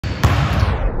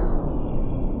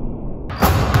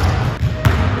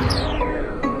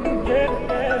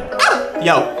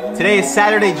Yo, today is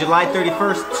Saturday, July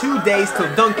 31st, 2 days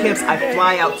till dunk camps. I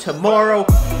fly out tomorrow.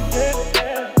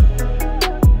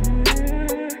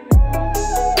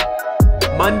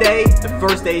 Monday, the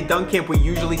first day of dunk camp, we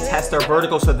usually test our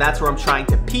vertical, so that's where I'm trying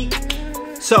to peak.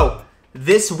 So,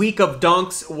 this week of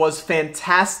dunks was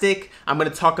fantastic. I'm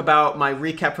gonna talk about my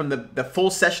recap from the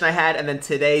full session I had and then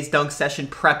today's dunk session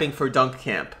prepping for dunk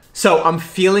camp. So, I'm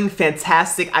feeling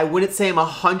fantastic. I wouldn't say I'm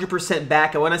 100%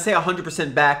 back, and when I say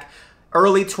 100% back,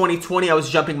 early 2020, I was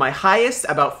jumping my highest,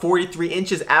 about 43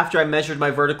 inches after I measured my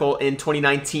vertical in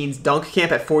 2019's dunk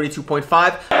camp at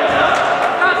 42.5.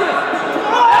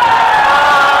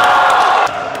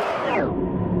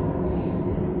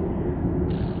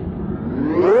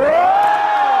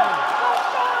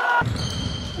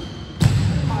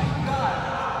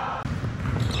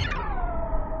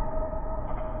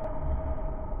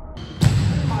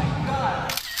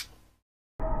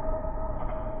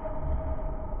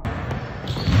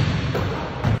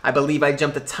 I believe I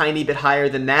jumped a tiny bit higher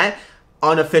than that,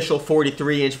 unofficial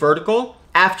 43-inch vertical.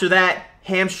 After that,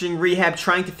 hamstring rehab,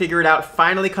 trying to figure it out,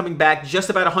 finally coming back, just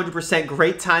about 100%,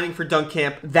 great timing for dunk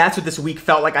camp. That's what this week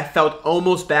felt like. I felt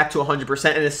almost back to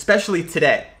 100%, and especially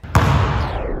today.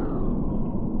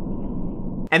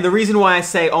 And the reason why I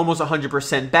say almost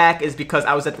 100% back is because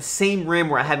I was at the same rim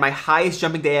where I had my highest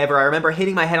jumping day ever. I remember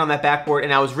hitting my head on that backboard,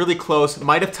 and I was really close,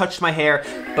 might have touched my hair,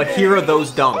 but here are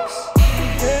those dunks.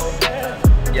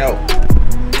 Yo,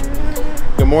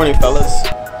 good morning, fellas.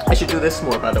 I should do this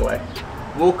more, by the way.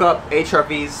 Woke up,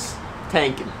 HRV's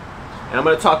tanking. And I'm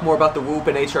gonna talk more about the whoop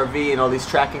and HRV and all these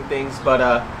tracking things, but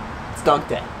it's dunk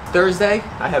day. Thursday,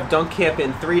 I have dunk camp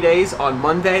in 3 days. On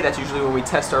Monday, that's usually when we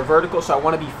test our vertical, so I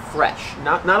wanna be fresh.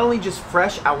 Not only just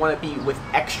fresh, I wanna be with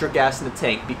extra gas in the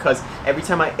tank, because every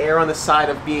time I err on the side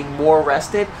of being more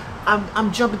rested,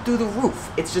 I'm jumping through the roof.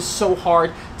 It's just so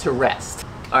hard to rest.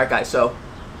 All right, guys, so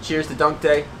cheers to dunk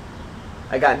day.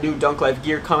 I got new Dunk Life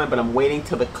gear coming, but I'm waiting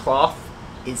till the cloth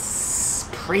is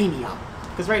premium.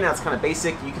 Because right now it's kind of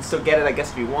basic. You can still get it, I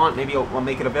guess, if you want. Maybe I'll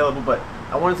make it available, but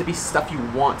I want it to be stuff you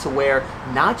want to wear,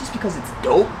 not just because it's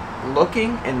dope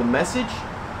looking and the message,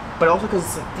 but also because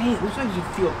it's like, dang, it looks like you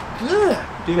feel good.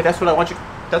 Dude, that's what I want you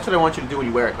to do when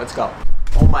you wear it. Let's go.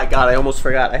 Oh my god, I almost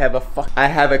forgot. I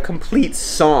have a complete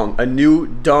song, a new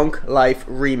Dunk Life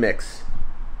remix.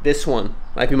 This one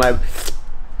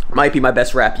might be my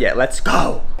best rap yet. Let's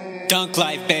go. Dunk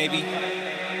Life, baby.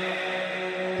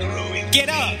 Get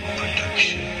up.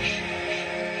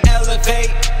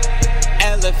 Elevate,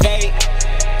 elevate.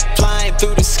 Flying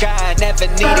through the sky, never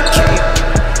need a cape.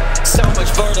 So much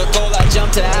vertical, I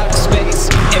jumped to outer space.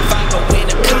 If I go win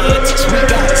a contest, we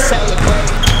gotta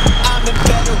celebrate. I'm in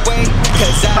better way,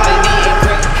 cause I've been eating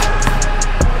great.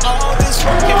 All this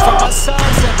working for my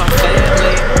sons and my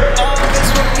family. All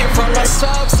this working for my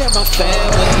sons and my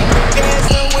family. There's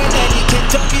no way that you can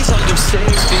dunk these under 6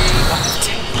 feet.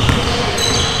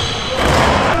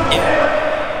 Yeah.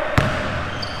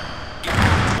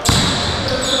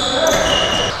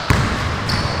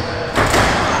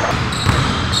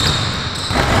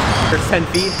 There's 10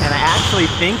 feet, and I actually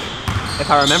think, if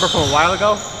I remember from a while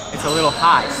ago, it's a little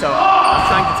high. So I'm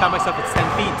trying to tell myself it's 10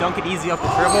 feet, dunk it easy off the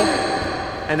dribble,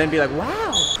 and then be like,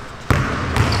 wow.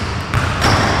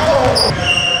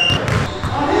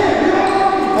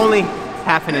 Only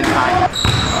half an inch high.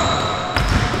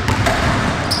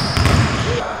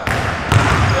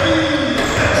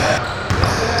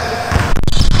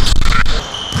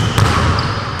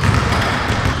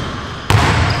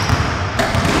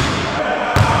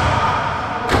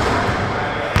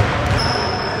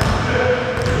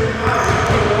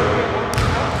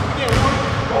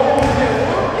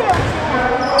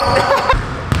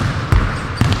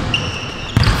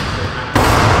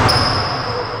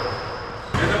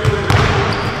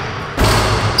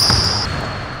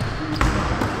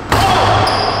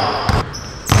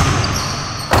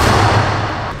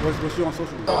 What's you on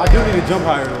social media? I do need to jump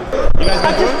higher though. You guys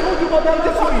got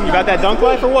it? You got that dunk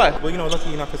life or what? Well, you know, lucky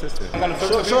you're not consistent.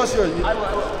 Show us yours.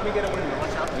 Let me get a window.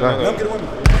 Watch out. Let me get a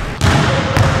window.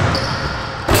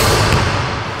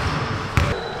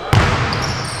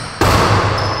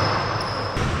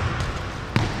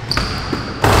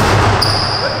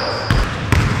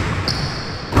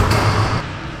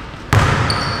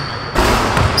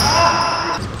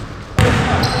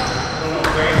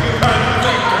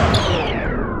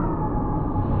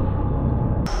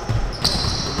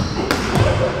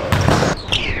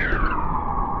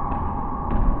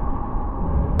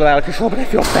 Out of control, but I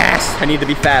feel fast. I need to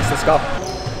be fast. Let's go.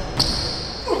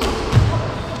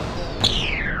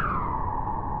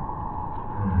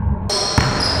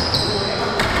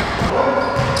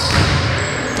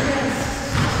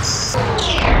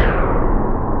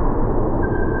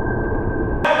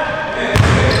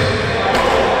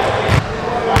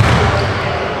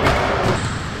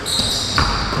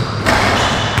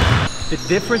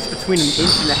 difference between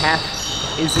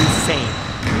 1.5 inches is insane.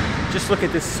 Just look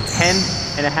at this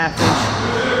 10.5 inch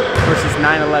versus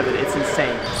 9/11. It's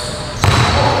insane.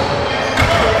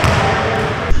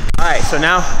 All right, so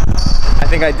now I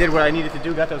think I did what I needed to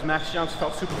do. Got those max jumps,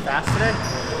 felt super fast today.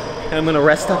 And I'm gonna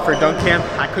rest up for dunk camp.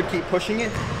 I could keep pushing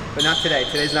it, but not today.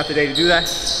 Today's not the day to do that.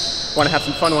 Want to have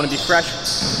some fun, want to be fresh.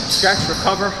 Stretch,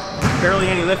 recover, barely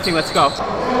any lifting, let's go.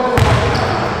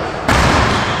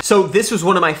 So this was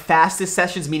one of my fastest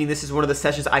sessions, meaning this is one of the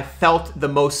sessions I felt the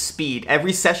most speed.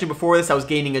 Every session before this, I was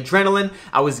gaining adrenaline,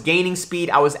 I was gaining speed,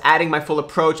 I was adding my full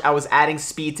approach, I was adding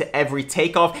speed to every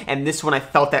takeoff, and this one I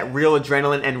felt that real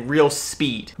adrenaline and real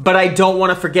speed. But I don't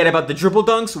want to forget about the dribble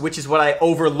dunks, which is what I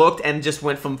overlooked and just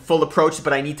went from full approach,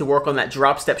 but I need to work on that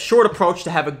drop step short approach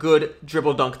to have a good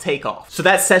dribble dunk takeoff. So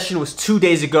that session was 2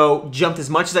 days ago, jumped as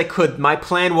much as I could. My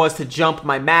plan was to jump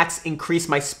my max, increase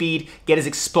my speed, get as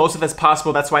explosive as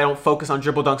possible. That's why I don't focus on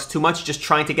dribble dunks too much, just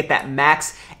trying to get that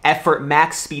max effort,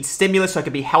 max speed stimulus so I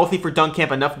could be healthy for dunk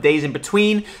camp, enough days in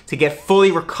between to get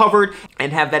fully recovered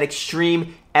and have that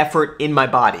extreme effort in my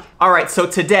body. All right, so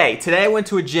today I went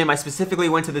to a gym. I specifically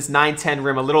went to this 910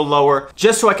 rim, a little lower,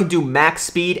 just so I can do max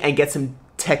speed and get some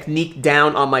technique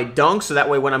down on my dunk, so that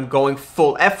way when I'm going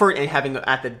full effort and having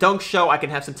at the dunk show, I can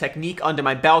have some technique under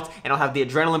my belt and I'll have the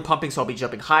adrenaline pumping, so I'll be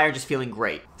jumping higher, just feeling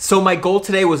great. So my goal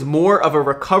today was more of a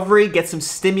recovery, get some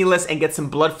stimulus and get some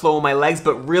blood flow in my legs,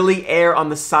 but really err on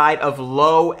the side of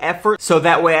low effort, so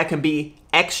that way I can be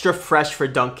extra fresh for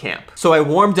dunk camp. So I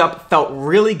warmed up, felt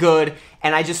really good,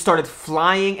 and I just started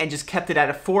flying and just kept it at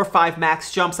a 4 or 5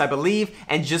 max jumps, I believe,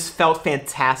 and just felt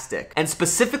fantastic. And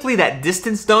specifically that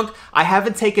distance dunk, I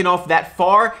haven't taken off that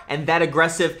far and that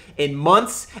aggressive in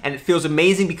months, and it feels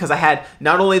amazing because I had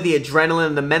not only the adrenaline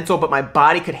and the mental, but my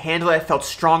body could handle it. I felt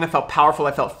strong, I felt powerful,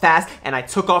 I felt fast, and I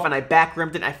took off and I back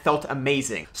rimmed it and I felt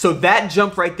amazing. So that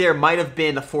jump right there might have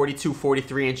been a 42,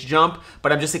 43 inch jump,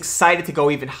 but I'm just excited to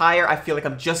go even higher. I feel like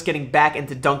I'm just getting back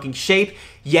into dunking shape,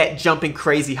 yet jumping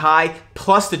crazy high.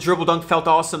 Plus the dribble dunk felt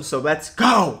awesome, so let's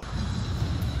go!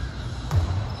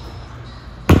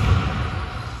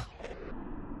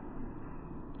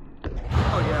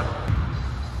 Oh yeah.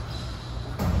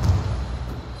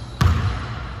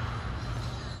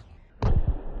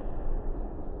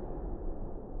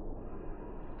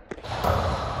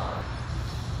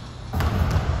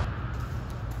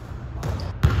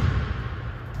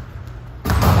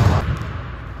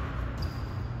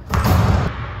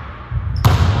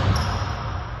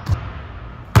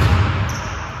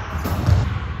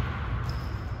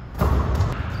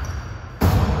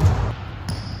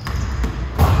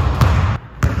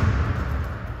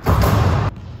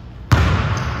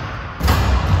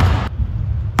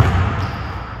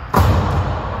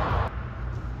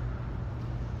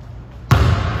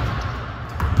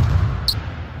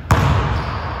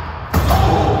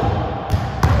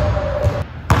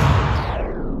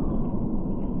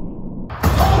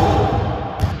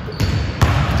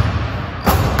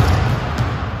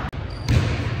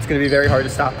 It's gonna be very hard to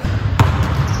stop.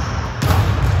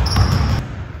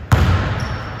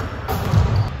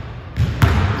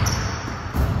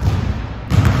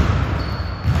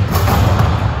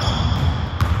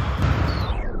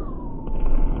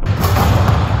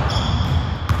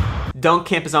 Dunk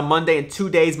camp is on Monday. In 2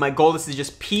 days, my goal is to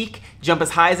just peak, jump as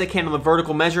high as I can on the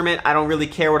vertical measurement. I don't really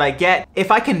care what I get.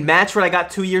 If I can match what I got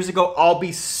 2 years ago, I'll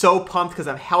be so pumped because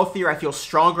I'm healthier, I feel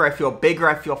stronger, I feel bigger,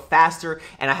 I feel faster,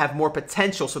 and I have more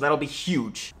potential, so that'll be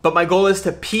huge. But my goal is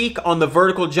to peak on the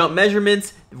vertical jump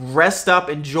measurements, rest up,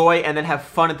 enjoy, and then have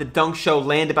fun at the dunk show,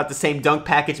 land about the same dunk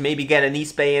package, maybe get an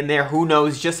East Bay in there, who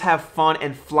knows, just have fun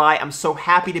and fly. I'm so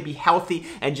happy to be healthy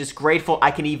and just grateful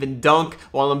I can even dunk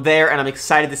while I'm there, and I'm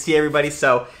excited to see everybody.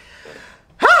 So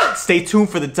stay tuned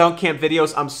for the dunk camp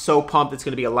videos. I'm so pumped. It's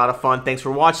going to be a lot of fun. Thanks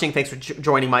for watching. Thanks for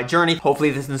joining my journey.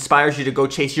 Hopefully this inspires you to go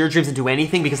chase your dreams and do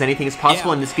anything, because anything is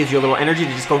possible, and this gives you a little energy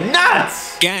to just go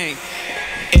nuts. Gang,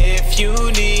 if you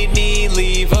need me,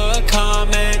 leave a